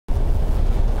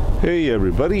Hey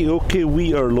everybody, okay,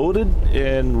 we are loaded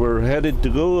and we're headed to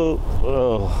go,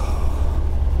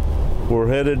 we're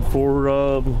headed for,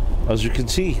 as you can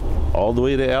see, all the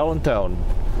way to Allentown.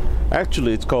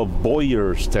 Actually, it's called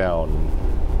Boyerstown,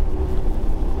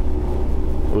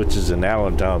 which is in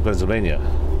Allentown, Pennsylvania.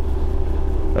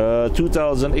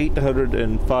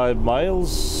 2,805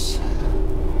 miles.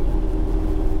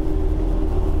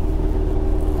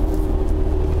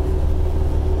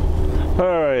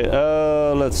 Alright,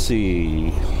 let's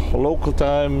see. Local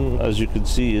time, as you can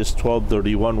see, is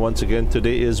 12:31. Once again,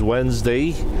 today is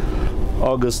Wednesday,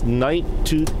 August 9th,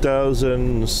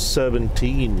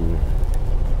 2017.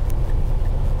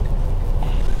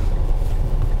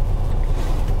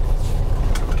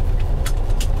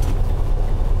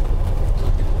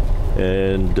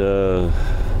 And,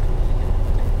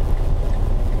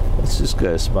 what's this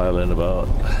guy smiling about?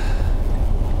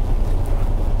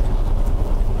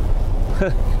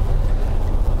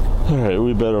 Alright,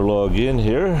 we better log in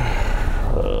here.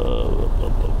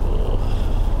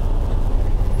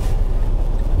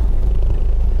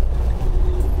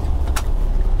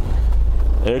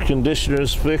 Air conditioner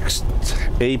is fixed.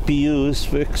 APU is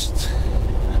fixed.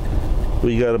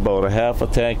 We got about a half a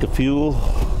tank of fuel.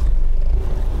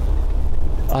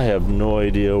 I have no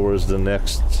idea where's the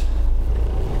next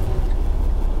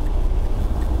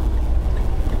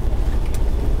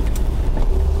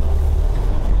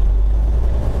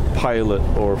pilot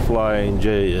or flying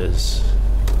J is.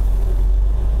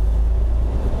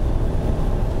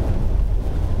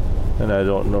 And I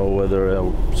don't know whether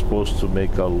I'm supposed to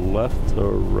make a left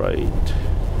or right.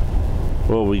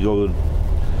 Well, we go,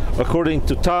 according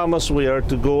to Thomas, we are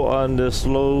to go on this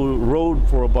low road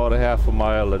for about a half a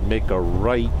mile and make a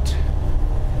right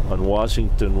on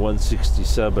Washington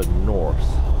 167 North.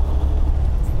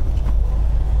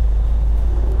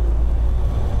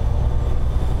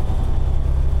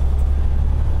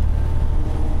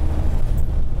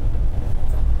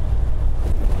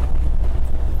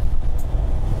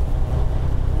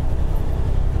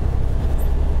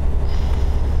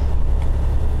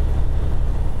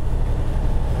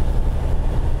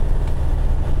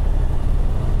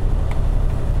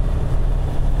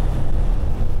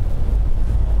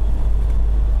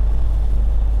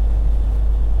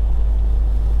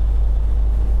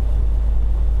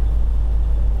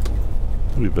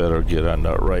 We better get on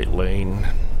that right lane,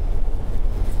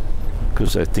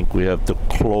 because I think we have to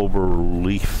clover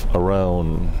leaf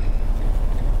around.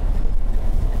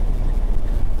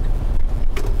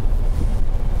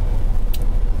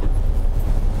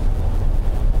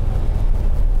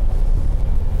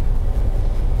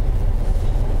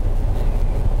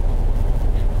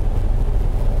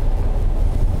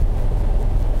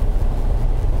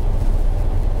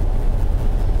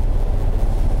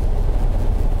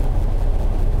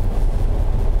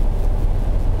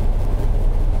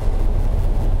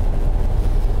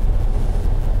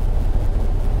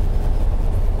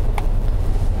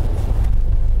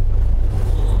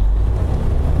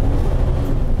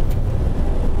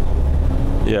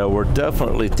 Yeah, we're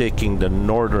definitely taking the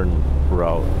northern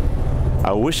route.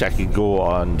 I wish I could go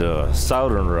on the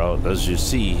southern route, as you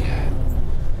see,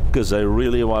 because I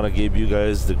really want to give you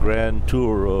guys the grand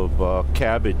tour of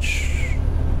Cabbage.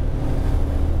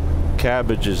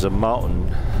 Cabbage is a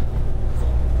mountain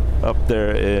up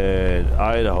there in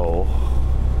Idaho.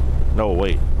 No,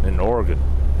 wait, in Oregon.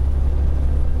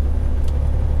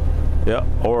 Yeah,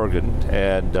 Oregon,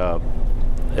 and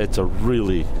it's a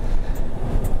really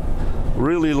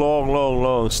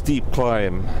long steep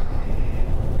climb.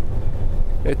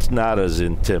 It's not as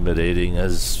intimidating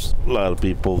as a lot of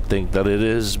people think that it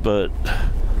is, but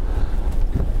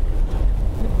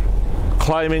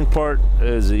climbing part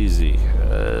is easy.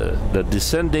 The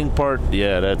descending part,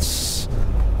 yeah, that's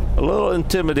a little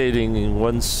intimidating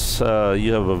once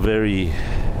you have a very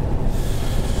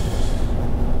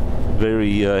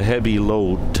heavy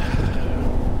load.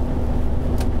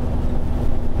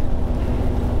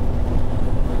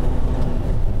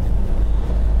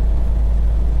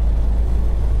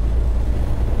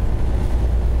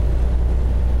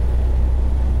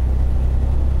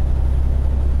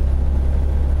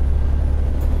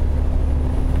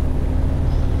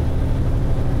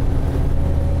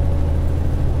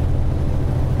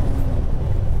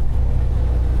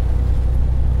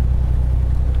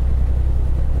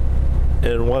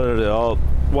 And one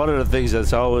of the things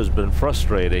that's always been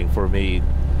frustrating for me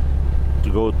to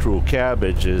go through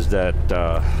Cabbage is that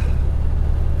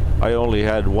I only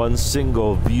had one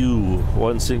single view,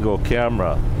 one single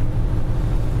camera,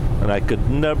 and I could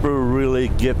never really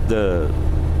get the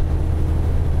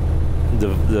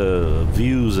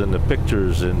views and the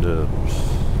pictures and the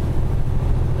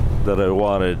that I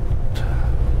wanted.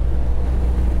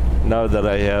 Now that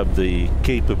I have the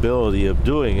capability of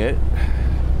doing it,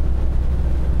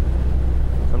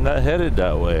 I'm not headed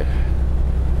that way.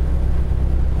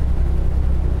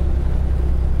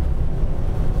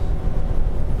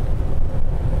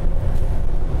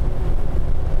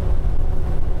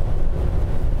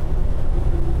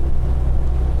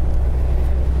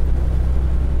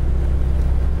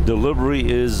 Delivery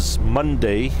is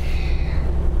Monday.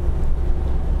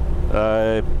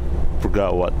 I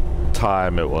forgot what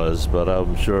time it was, but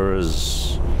I'm sure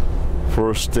it's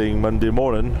first thing Monday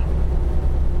morning.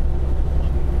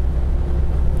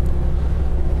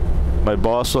 My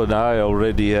boss and I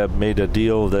already have made a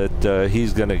deal that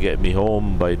he's gonna get me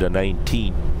home by the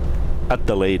 19th at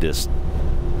the latest.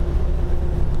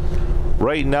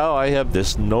 Right now I have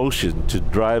this notion to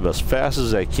drive as fast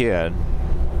as I can.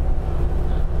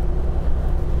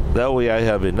 That way I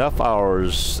have enough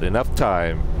hours, enough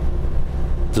time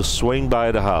to swing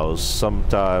by the house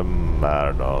sometime, I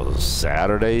don't know,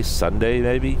 Saturday, Sunday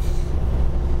maybe?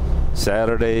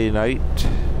 Saturday night.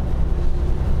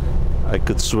 I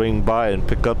could swing by and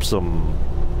pick up some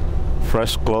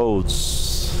fresh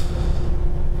clothes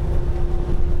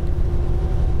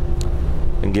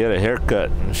and get a haircut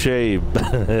and shave.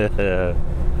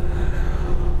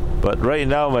 But right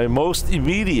now my most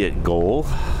immediate goal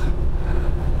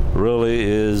really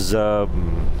is I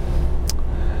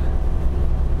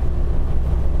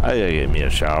gotta get me a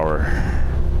shower.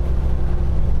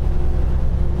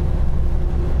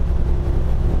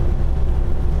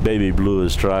 Baby Blue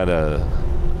is trying to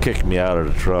kick me out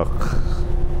of the truck.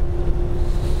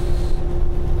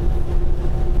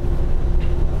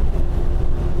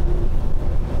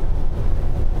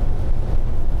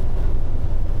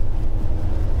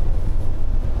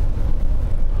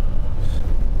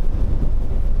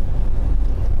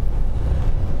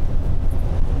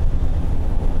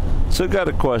 So I got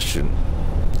a question.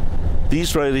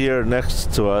 These right here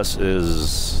next to us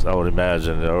is, I would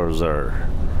imagine, those are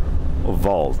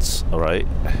vaults, all right?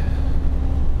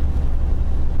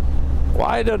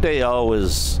 Why do they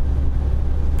always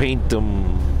paint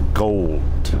them gold?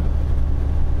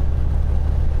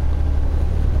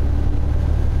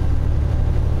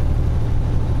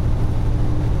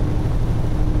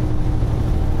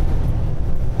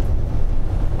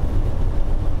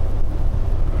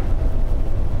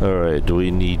 Alright, do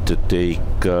we need to take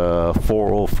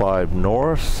 405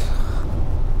 north?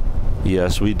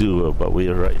 Yes, we do, but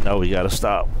right now we gotta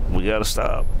stop. We gotta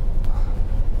stop.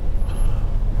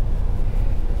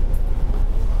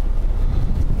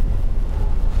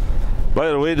 By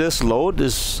the way, this load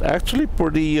is actually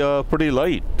pretty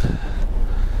light.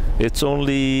 It's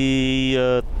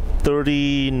only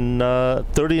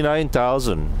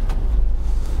 39,000.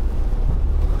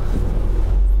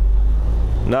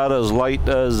 Not as light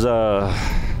as the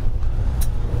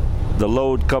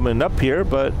load coming up here,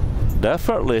 but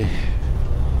definitely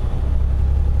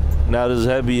not as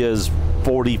heavy as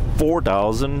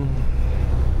 44,000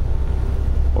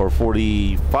 or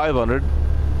 4,500,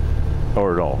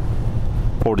 or no,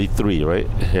 43, right?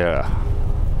 Yeah,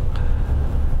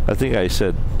 I think I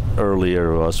said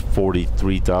earlier it was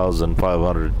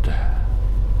 43,500.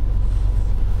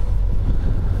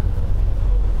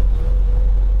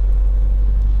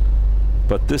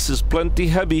 But this is plenty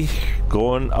heavy,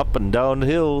 going up and down the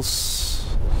hills.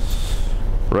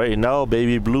 Right now,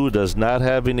 Baby Blue does not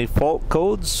have any fault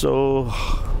codes, so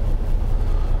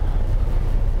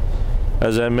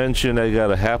as I mentioned, I got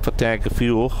a half a tank of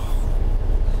fuel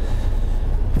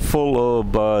full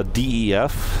of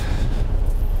DEF.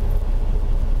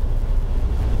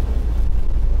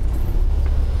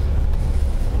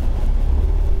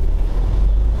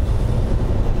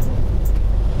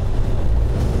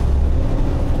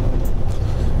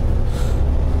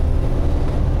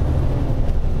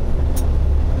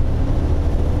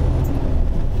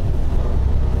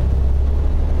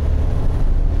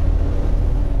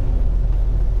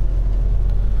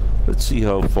 Let's see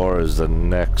how far is the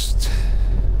next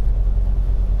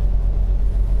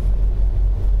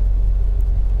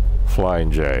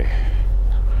Flying J.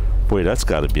 Wait, that's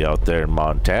got to be out there in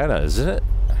Montana, isn't it?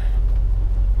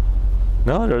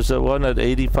 No, there's a one at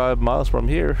 85 miles from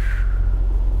here.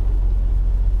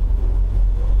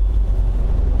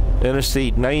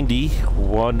 Interstate 90,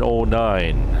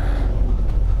 109,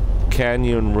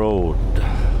 Canyon Road.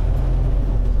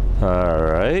 All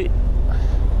right.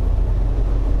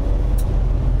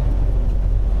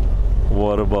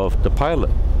 What about the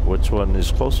Pilot? Which one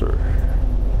is closer?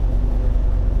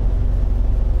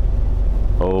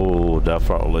 Oh,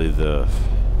 definitely the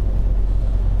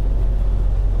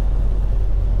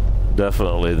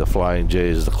Definitely the Flying J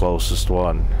is the closest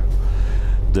one.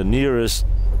 The nearest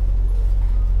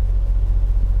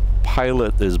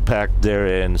pilot is back there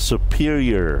in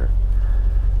Superior,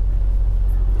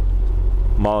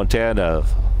 Montana.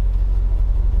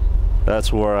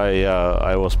 That's where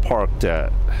I was parked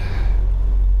at.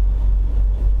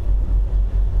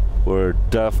 We're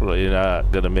definitely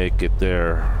not gonna make it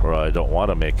there, or I don't want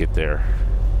to make it there.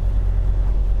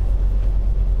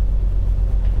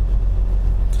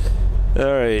 All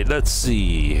right, let's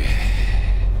see.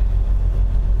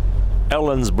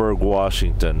 Ellensburg,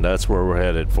 Washington. That's where we're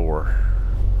headed for.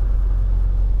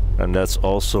 And that's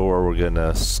also where we're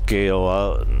gonna scale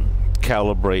out and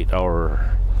calibrate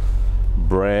our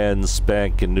brand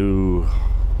spanking new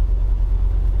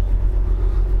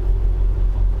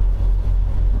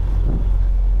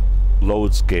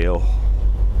load scale.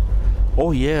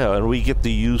 Oh yeah, and we get to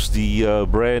use the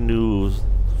brand new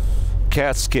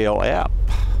cat scale app.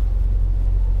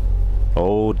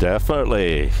 Oh,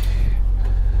 definitely.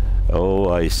 Oh,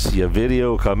 I see a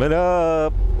video coming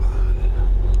up.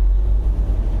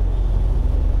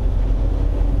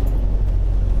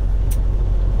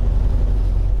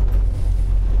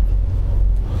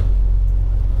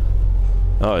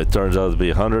 Oh, it turns out to be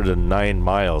 109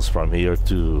 miles from here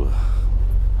to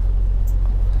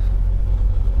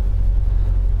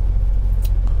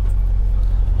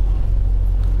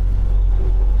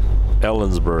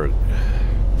Ellensburg.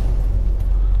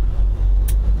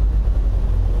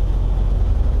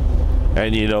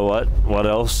 And you know what? What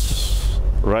else?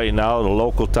 Right now, the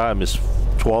local time is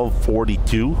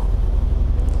 12:42.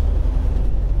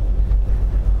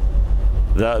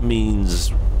 That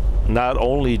means not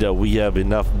only that we have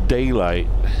enough daylight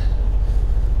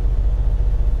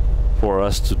for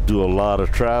us to do a lot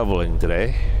of traveling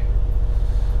today,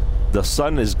 the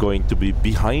sun is going to be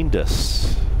behind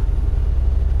us.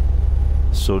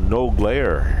 So no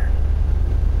glare.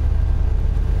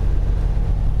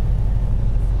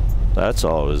 That's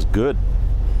always good.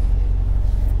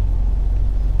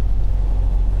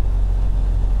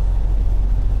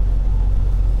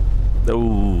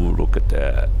 Oh, look at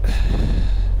that.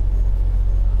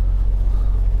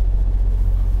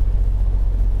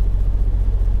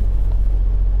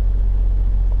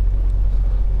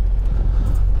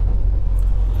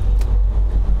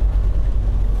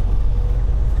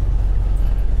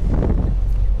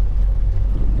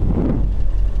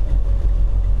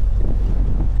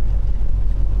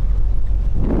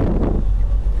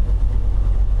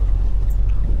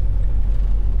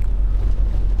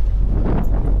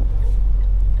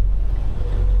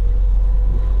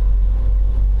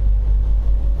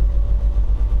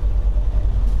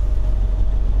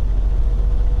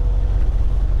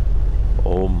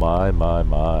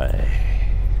 My.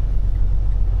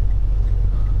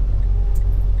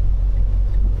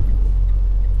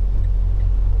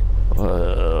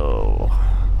 Whoa.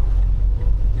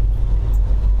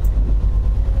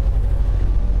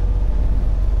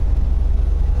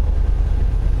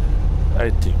 I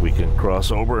think we can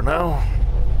cross over now.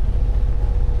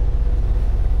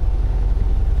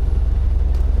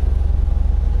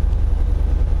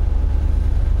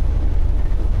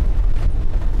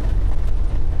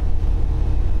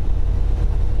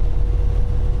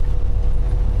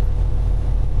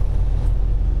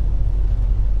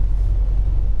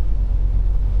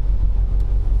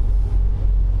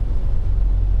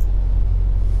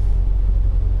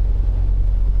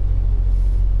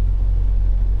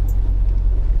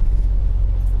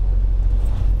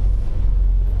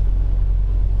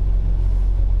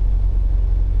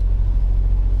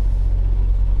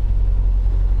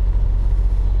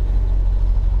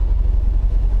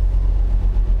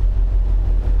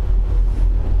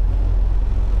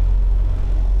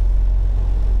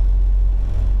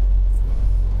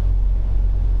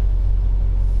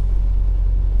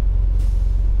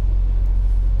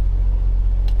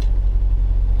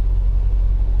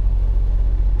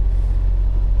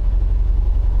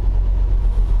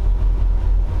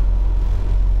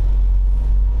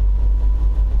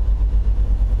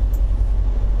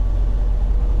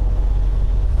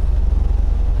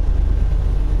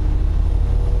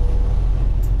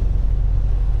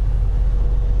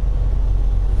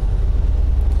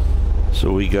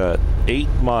 So we got 8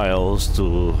 miles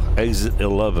to exit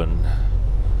 11,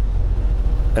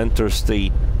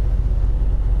 Interstate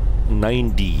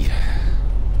 90,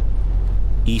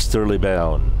 easterly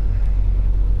bound.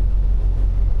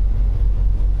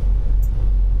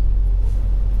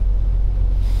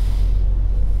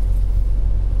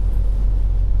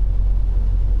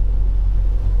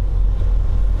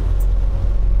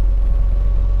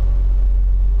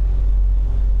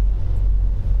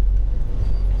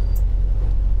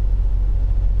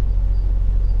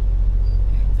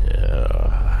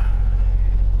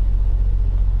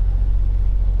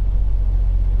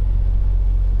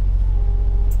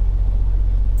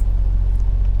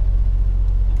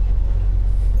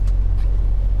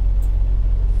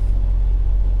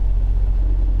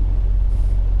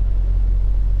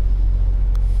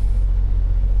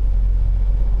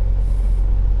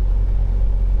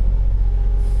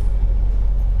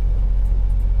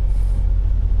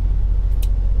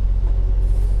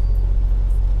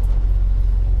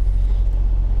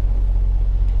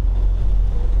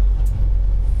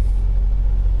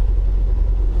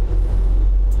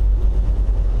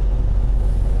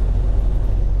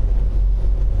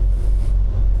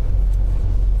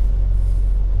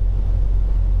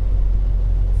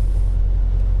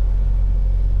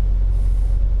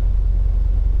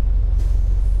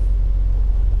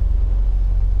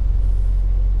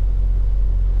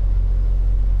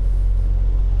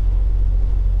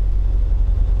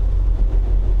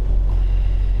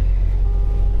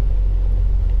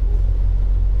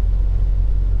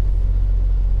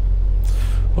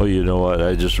 Oh, you know what?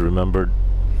 I just remembered.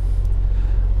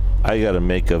 I gotta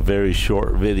make a very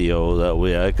short video, that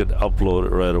way I could upload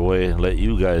it right away and let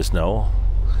you guys know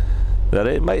that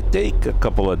it might take a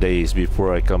couple of days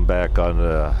before I come back on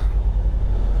the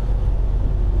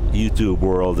YouTube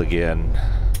world again.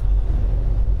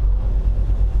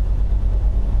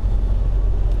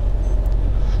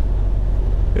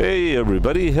 Hey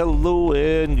everybody, hello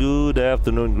and good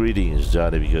afternoon, greetings.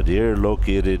 Johnny B. Good here,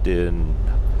 located in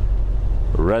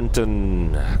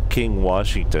Renton, King,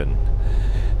 Washington.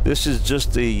 This is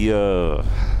just a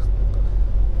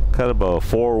kind of a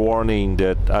forewarning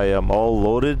that I am all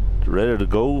loaded, ready to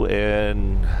go,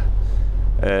 and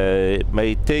it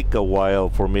may take a while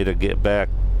for me to get back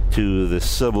to the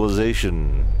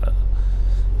civilization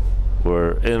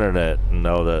where internet and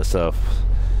all that stuff.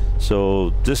 So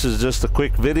this is just a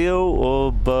quick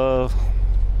video of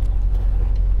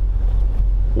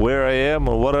where I am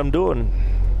and what I'm doing.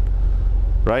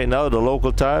 Right now the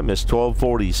local time is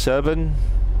 12:47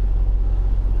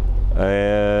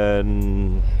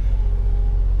 and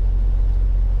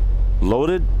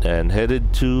loaded and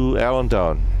headed to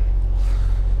Allentown.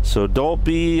 So don't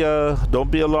be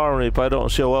alarmed if I don't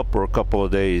show up for a couple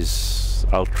of days.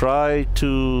 I'll try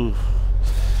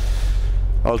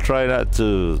not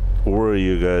to worry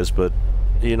you guys, but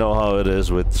you know how it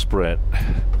is with Sprint.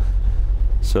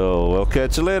 So we'll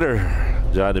catch you later.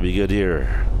 Johnny B. Good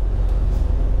here.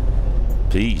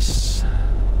 Peace.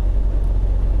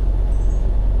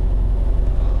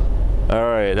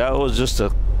 Alright, that was just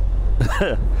a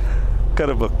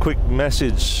kind of a quick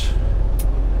message,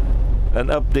 an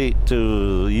update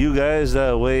to you guys,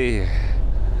 that way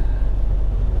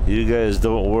you guys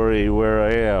don't worry where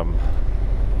I am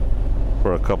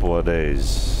for a couple of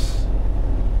days.